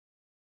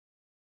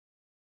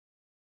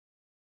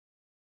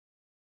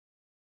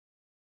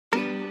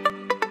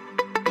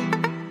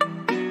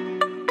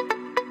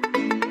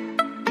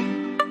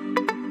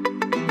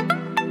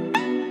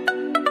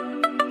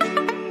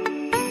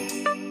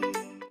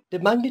The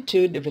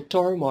magnitude of the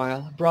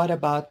turmoil brought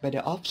about by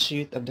the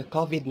offshoot of the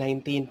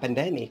COVID-19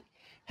 pandemic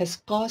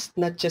has caused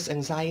not just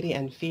anxiety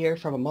and fear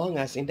from among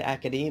us in the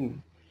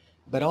academe,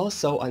 but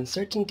also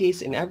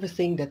uncertainties in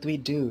everything that we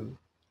do.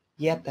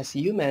 Yet as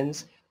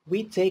humans,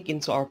 we take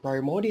into our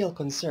primordial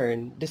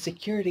concern the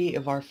security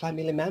of our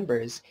family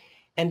members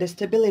and the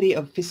stability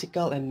of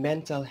physical and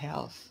mental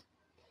health.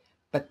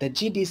 But the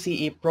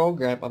GDCE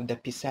program of the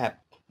PSEP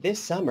this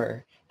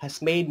summer has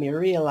made me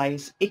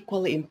realize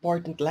equally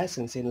important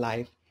lessons in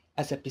life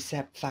as a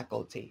PSEP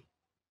faculty.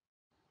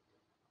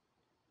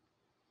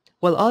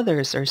 While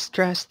others are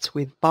stressed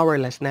with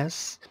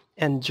powerlessness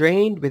and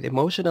drained with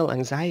emotional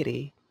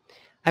anxiety,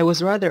 I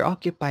was rather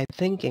occupied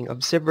thinking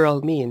of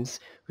several means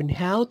on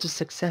how to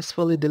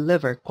successfully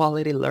deliver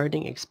quality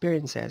learning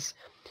experiences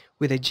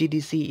with the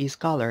GDCE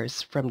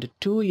scholars from the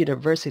two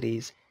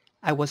universities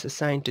I was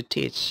assigned to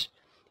teach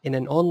in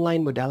an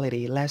online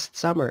modality last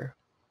summer.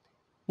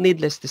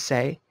 Needless to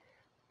say,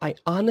 I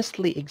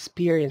honestly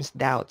experienced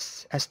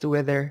doubts as to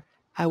whether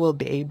I will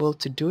be able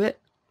to do it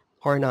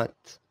or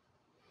not.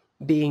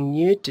 Being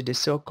new to the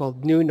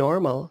so-called new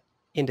normal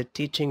in the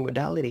teaching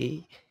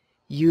modality,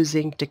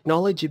 using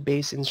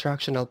technology-based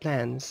instructional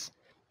plans,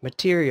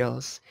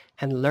 materials,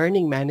 and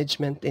learning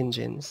management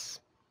engines.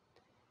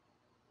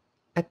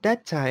 At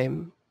that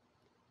time,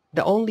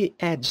 the only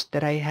edge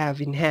that I have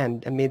in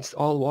hand amidst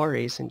all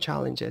worries and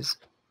challenges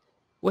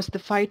was the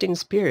fighting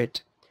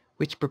spirit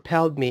which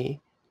propelled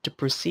me to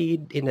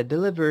proceed in the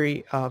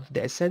delivery of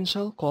the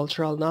essential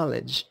cultural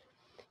knowledge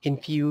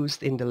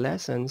infused in the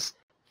lessons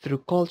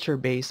through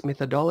culture-based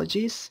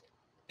methodologies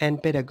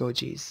and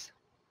pedagogies.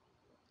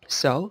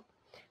 So,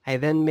 I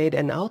then made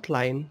an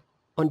outline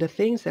on the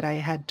things that I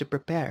had to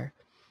prepare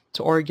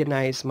to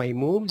organize my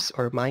moves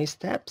or my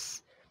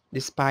steps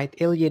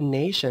despite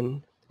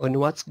alienation on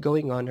what's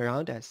going on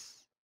around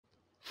us.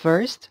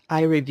 First,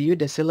 I reviewed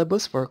the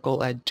syllabus for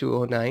ColEd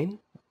 209,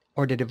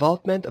 or the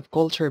Development of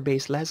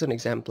Culture-Based Lesson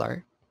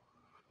Exemplar.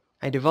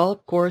 I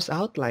developed course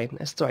outline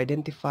as to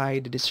identify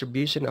the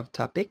distribution of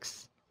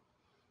topics.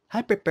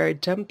 I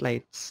prepared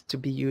templates to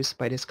be used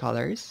by the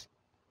scholars.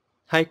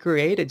 I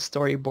created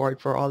storyboard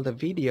for all the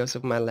videos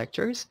of my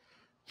lectures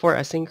for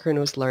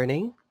asynchronous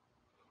learning.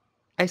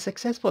 I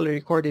successfully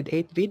recorded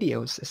 8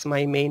 videos as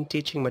my main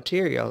teaching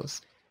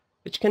materials,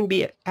 which can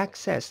be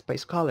accessed by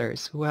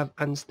scholars who have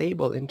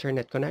unstable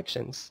internet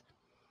connections.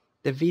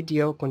 The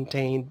video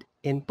contained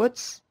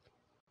inputs,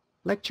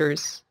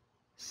 lectures,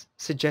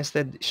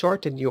 suggested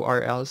shortened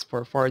URLs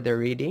for further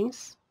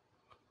readings,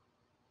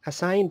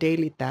 assigned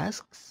daily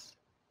tasks,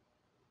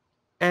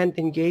 and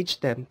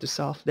engaged them to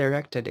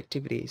self-directed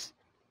activities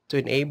to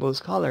enable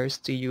scholars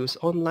to use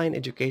online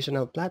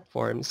educational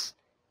platforms,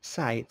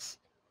 sites,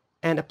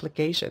 and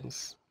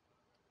applications.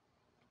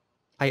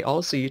 I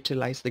also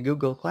utilized the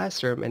Google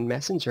Classroom and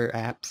Messenger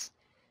apps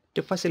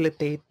to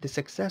facilitate the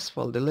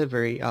successful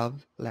delivery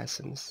of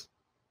lessons.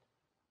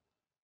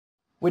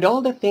 With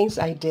all the things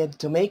I did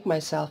to make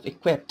myself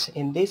equipped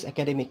in this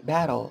academic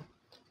battle,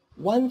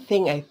 one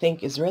thing I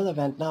think is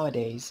relevant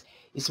nowadays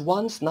is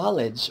one's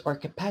knowledge or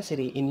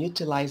capacity in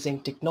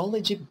utilizing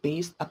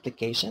technology-based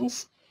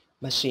applications,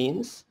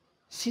 machines,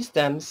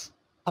 systems,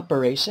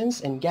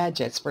 operations, and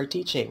gadgets for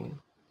teaching.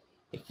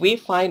 If we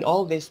find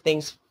all these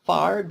things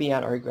far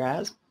beyond our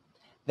grasp,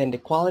 then the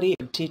quality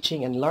of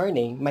teaching and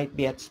learning might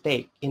be at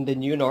stake in the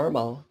new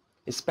normal,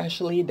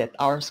 especially that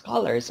our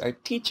scholars are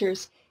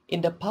teachers in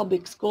the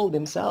public school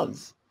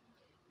themselves.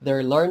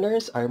 Their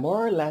learners are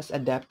more or less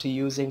adept to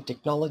using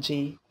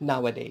technology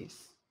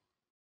nowadays.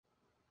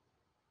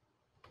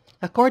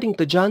 According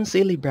to John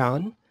Seeley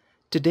Brown,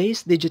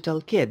 today's digital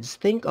kids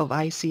think of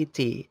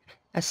ICT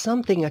as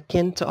something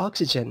akin to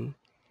oxygen.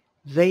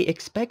 They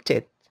expect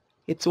it.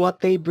 It's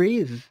what they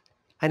breathe,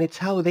 and it's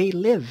how they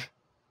live.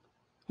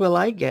 Well,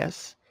 I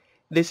guess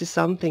this is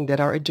something that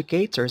our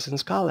educators and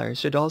scholars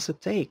should also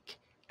take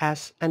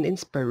as an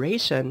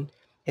inspiration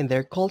in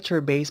their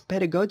culture-based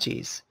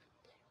pedagogies,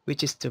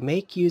 which is to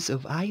make use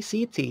of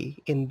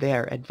ICT in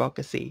their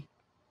advocacy.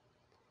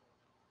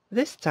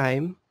 This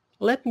time,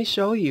 let me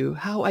show you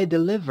how I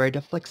deliver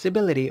the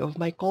flexibility of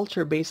my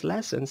culture-based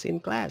lessons in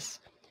class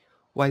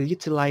while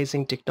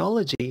utilizing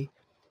technology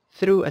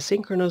through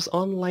asynchronous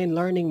online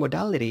learning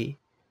modality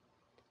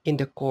in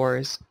the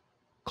course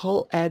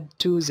ColEd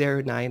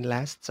 209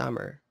 last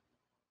summer.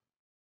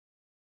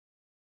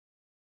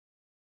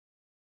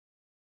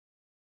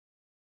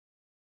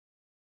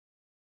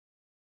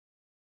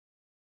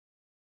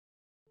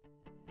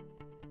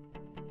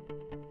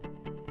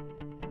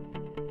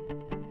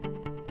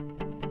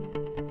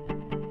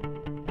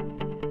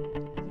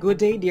 Good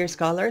day, dear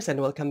scholars,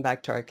 and welcome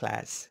back to our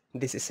class.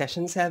 This is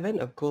session 7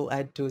 of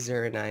ColEd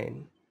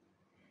 209.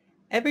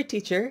 Every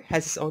teacher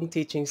has his own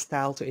teaching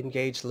style to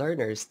engage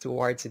learners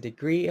towards a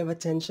degree of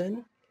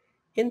attention,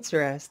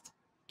 interest,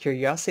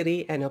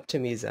 curiosity, and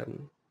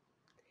optimism.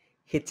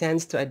 He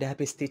tends to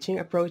adapt his teaching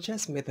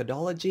approaches,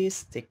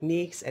 methodologies,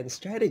 techniques, and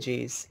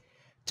strategies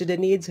to the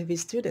needs of his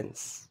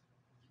students.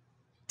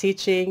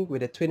 Teaching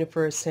with the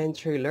 21st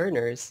century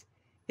learners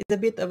is a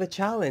bit of a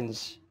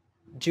challenge,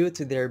 due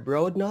to their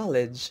broad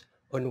knowledge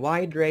on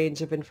wide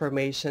range of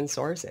information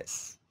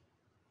sources.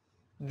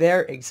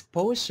 Their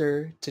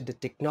exposure to the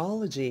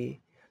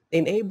technology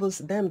enables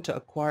them to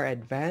acquire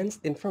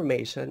advanced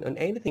information on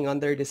anything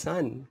under the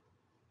sun,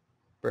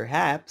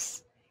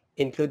 perhaps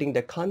including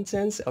the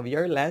contents of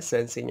your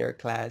lessons in your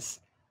class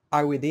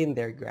are within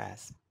their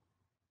grasp.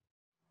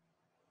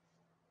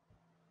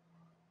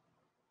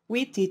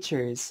 We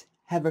teachers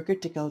have a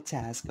critical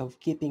task of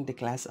keeping the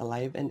class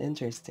alive and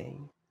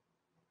interesting,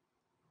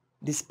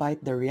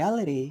 despite the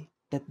reality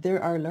that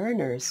there are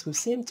learners who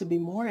seem to be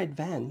more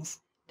advanced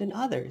than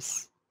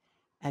others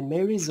and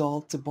may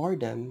result to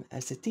boredom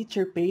as the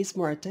teacher pays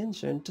more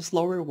attention to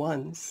slower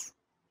ones.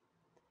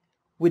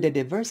 With the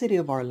diversity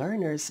of our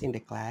learners in the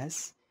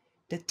class,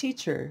 the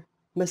teacher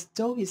must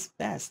do his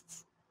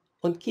best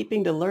on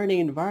keeping the learning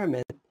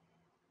environment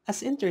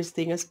as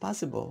interesting as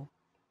possible.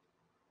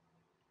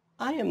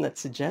 I am not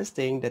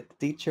suggesting that the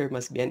teacher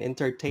must be an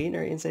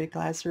entertainer inside the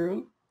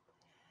classroom,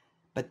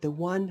 but the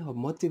one who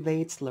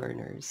motivates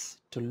learners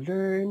to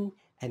learn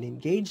and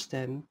engage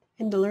them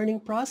in the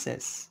learning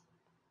process.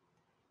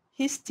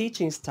 His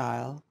teaching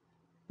style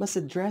must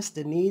address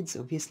the needs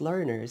of his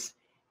learners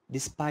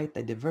despite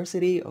the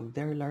diversity of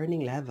their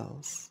learning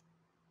levels.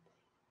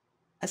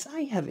 As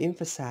I have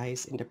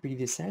emphasized in the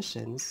previous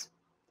sessions,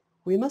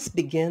 we must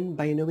begin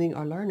by knowing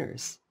our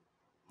learners,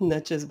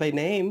 not just by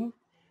name,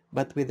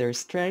 but with their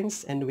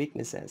strengths and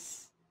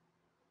weaknesses.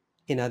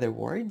 In other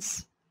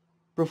words,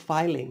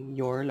 profiling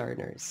your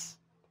learners.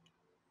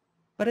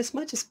 But as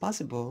much as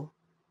possible,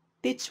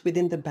 teach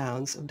within the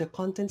bounds of the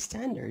content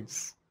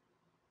standards,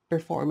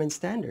 performance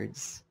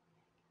standards,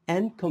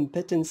 and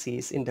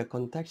competencies in the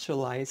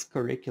contextualized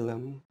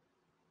curriculum.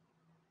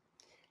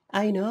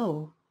 I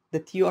know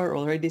that you are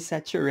already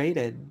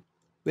saturated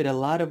with a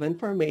lot of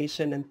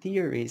information and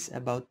theories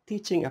about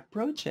teaching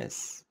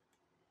approaches,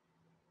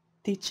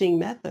 teaching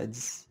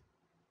methods,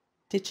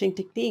 teaching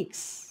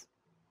techniques,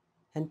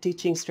 and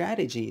teaching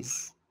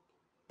strategies.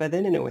 But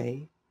then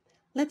anyway,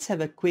 let's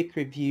have a quick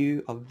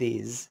review of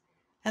these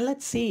and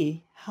let's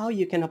see how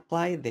you can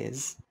apply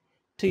this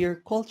to your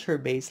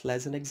culture-based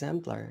lesson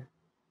exemplar.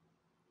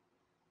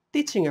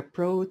 Teaching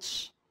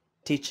approach,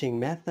 teaching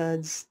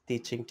methods,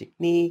 teaching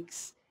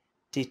techniques,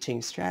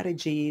 teaching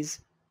strategies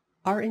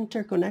are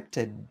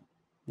interconnected,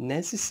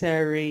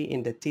 necessary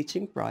in the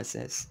teaching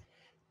process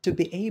to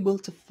be able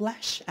to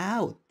flesh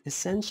out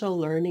essential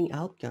learning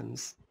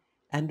outcomes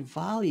and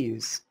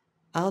values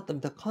out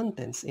of the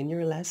contents in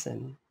your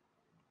lesson.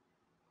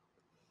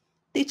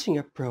 Teaching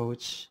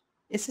approach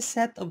is a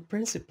set of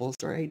principles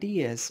or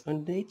ideas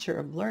on the nature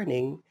of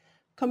learning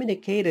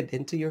communicated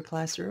into your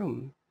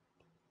classroom.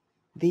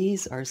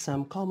 These are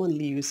some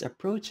commonly used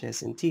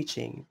approaches in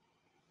teaching,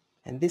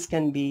 and this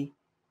can be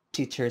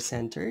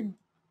teacher-centered,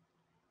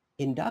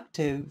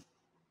 inductive,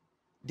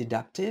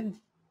 deductive,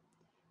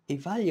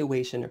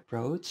 evaluation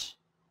approach,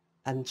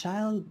 and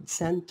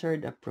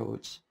child-centered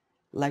approach,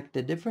 like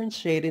the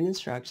differentiated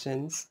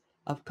instructions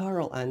of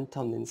Carol Ann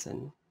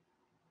Tomlinson.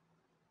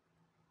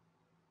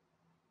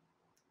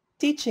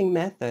 Teaching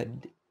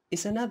method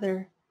is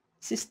another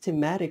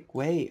systematic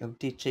way of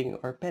teaching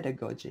or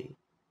pedagogy.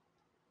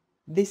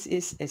 This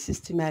is a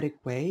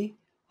systematic way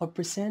of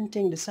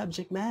presenting the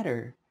subject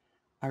matter,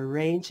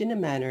 arranged in a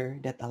manner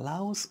that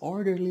allows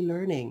orderly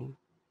learning.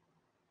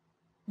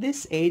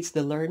 This aids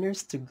the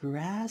learners to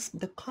grasp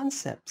the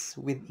concepts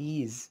with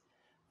ease,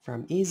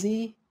 from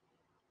easy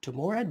to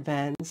more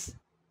advanced,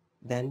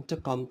 then to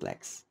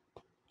complex.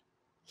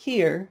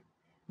 Here,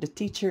 the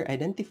teacher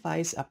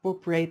identifies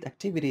appropriate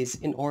activities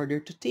in order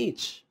to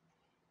teach.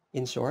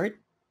 In short,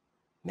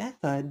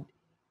 method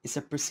is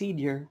a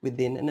procedure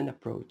within an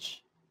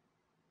approach.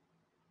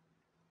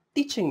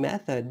 Teaching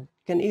method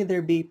can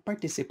either be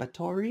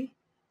participatory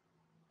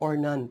or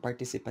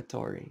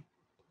non-participatory.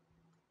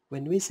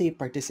 When we say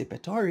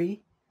participatory,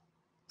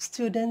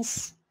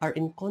 students are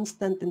in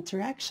constant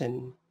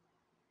interaction,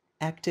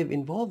 active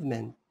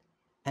involvement,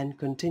 and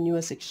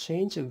continuous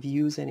exchange of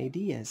views and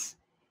ideas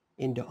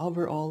in the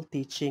overall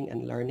teaching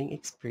and learning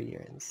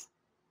experience.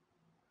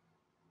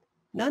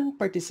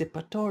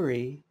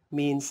 Non-participatory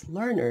means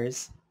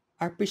learners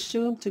are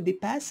presumed to be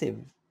passive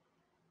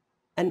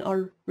and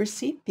are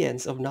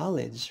recipients of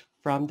knowledge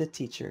from the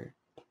teacher.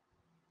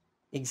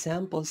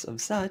 Examples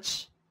of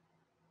such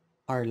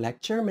are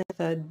lecture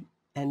method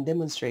and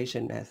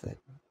demonstration method.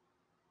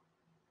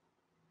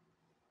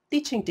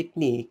 Teaching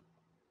technique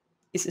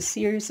is a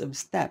series of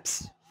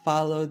steps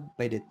followed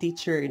by the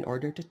teacher in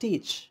order to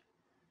teach.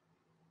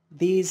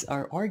 These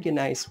are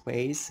organized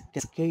ways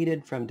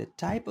cascaded from the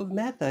type of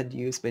method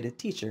used by the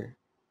teacher.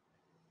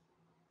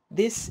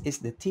 This is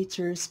the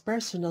teacher's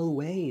personal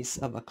ways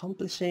of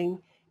accomplishing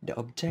the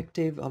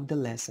objective of the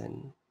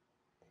lesson.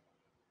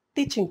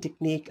 Teaching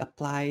technique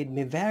applied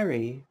may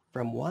vary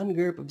from one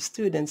group of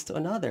students to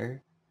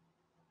another,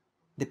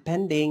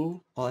 depending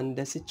on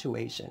the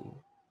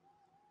situation.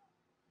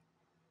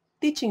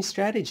 Teaching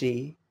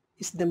strategy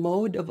is the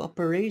mode of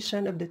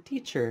operation of the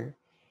teacher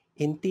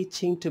in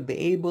teaching to be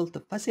able to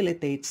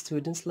facilitate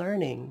students'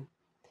 learning.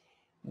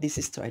 This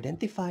is to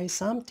identify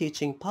some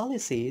teaching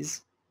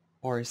policies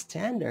or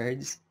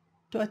standards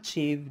to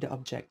achieve the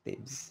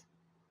objectives.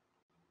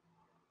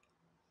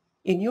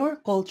 In your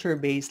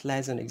culture-based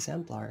lesson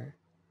exemplar,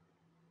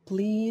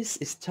 please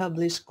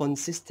establish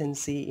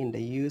consistency in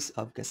the use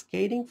of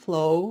cascading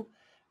flow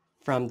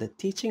from the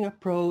teaching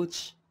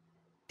approach,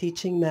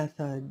 teaching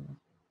method,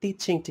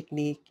 teaching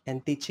technique,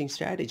 and teaching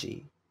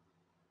strategy.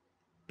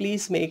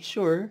 Please make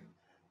sure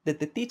that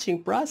the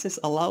teaching process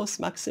allows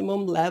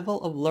maximum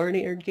level of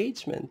learning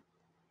engagement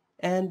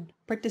and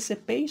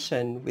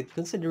participation with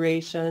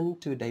consideration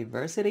to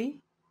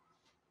diversity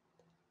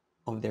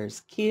of their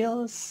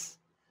skills,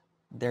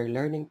 their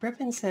learning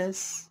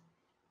preferences,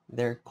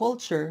 their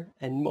culture,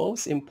 and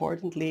most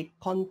importantly,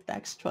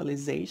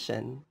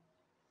 contextualization.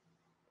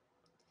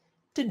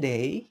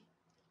 Today,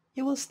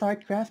 you will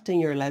start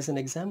crafting your lesson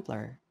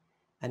exemplar,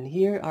 and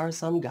here are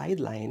some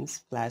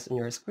guidelines flashed on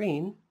your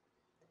screen.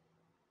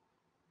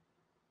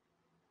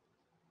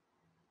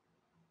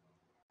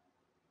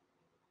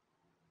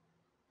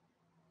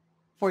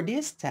 For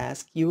this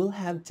task, you will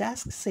have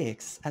task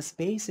 6 as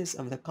basis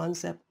of the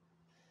concept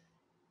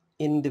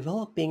in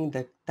developing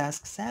the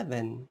task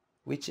 7,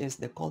 which is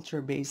the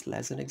culture-based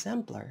lesson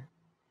exemplar.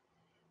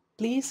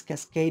 Please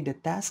cascade the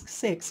task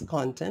 6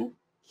 content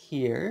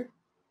here,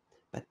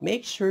 but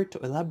make sure to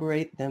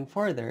elaborate them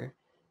further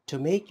to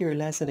make your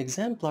lesson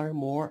exemplar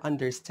more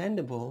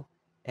understandable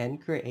and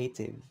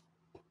creative.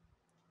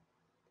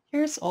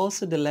 Here's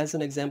also the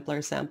lesson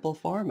exemplar sample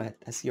format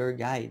as your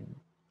guide.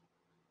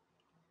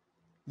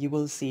 You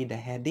will see the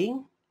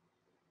heading,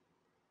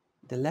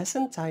 the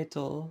lesson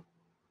title,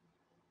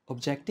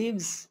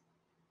 objectives,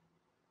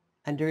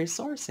 and the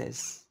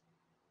resources.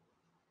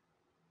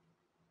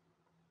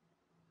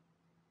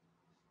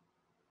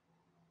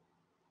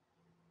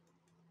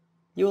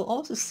 You will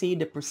also see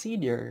the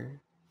procedure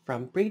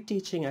from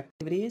pre-teaching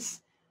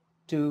activities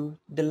to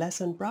the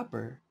lesson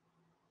proper.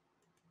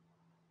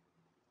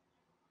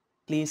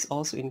 Please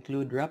also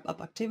include wrap-up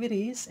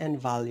activities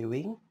and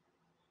valuing,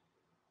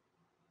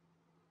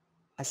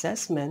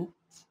 assessment,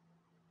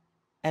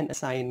 and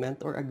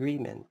assignment or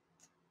agreement.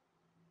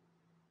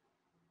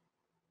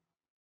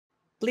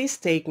 Please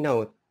take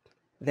note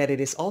that it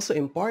is also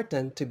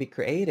important to be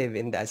creative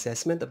in the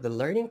assessment of the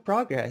learning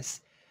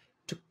progress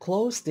to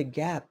close the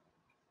gap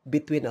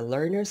between a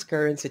learner's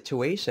current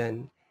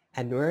situation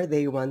and where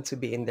they want to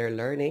be in their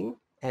learning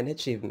and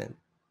achievement.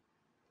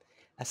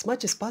 As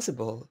much as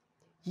possible,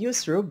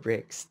 use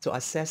rubrics to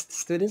assess the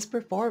students'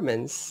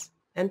 performance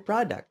and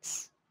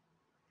products.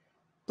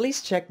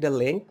 Please check the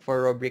link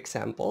for rubric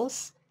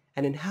samples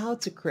and on how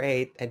to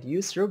create and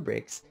use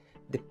rubrics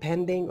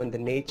depending on the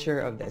nature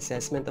of the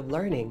assessment of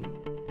learning.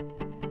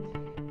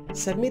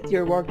 Submit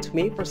your work to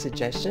me for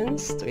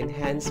suggestions to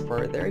enhance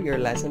further your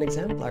lesson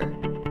exemplar.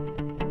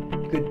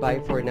 Goodbye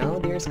for now,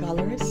 dear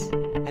scholars,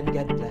 and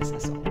God bless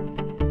us all.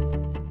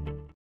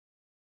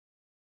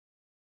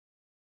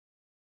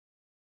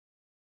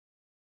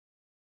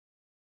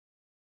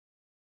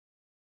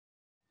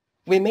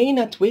 We may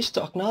not wish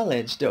to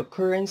acknowledge the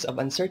occurrence of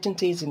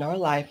uncertainties in our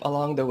life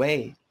along the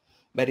way,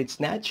 but it's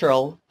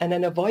natural and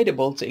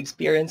unavoidable to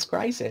experience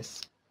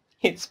crisis.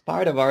 It's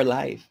part of our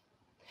life.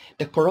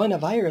 The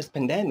coronavirus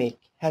pandemic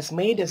has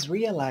made us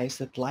realize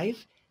that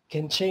life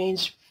can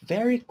change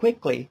very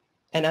quickly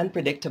and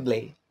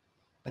unpredictably.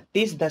 But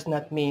this does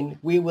not mean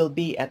we will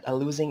be at a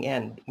losing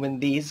end when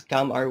these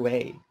come our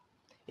way.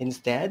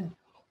 Instead,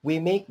 we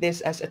make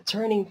this as a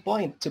turning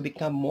point to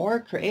become more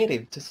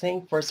creative, to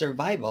think for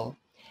survival,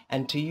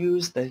 and to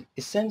use the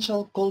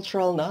essential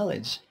cultural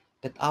knowledge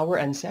that our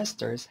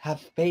ancestors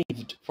have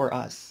paved for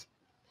us.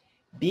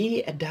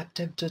 Be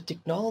adaptive to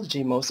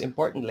technology, most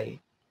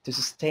importantly, to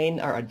sustain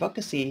our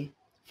advocacy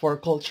for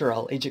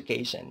cultural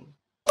education.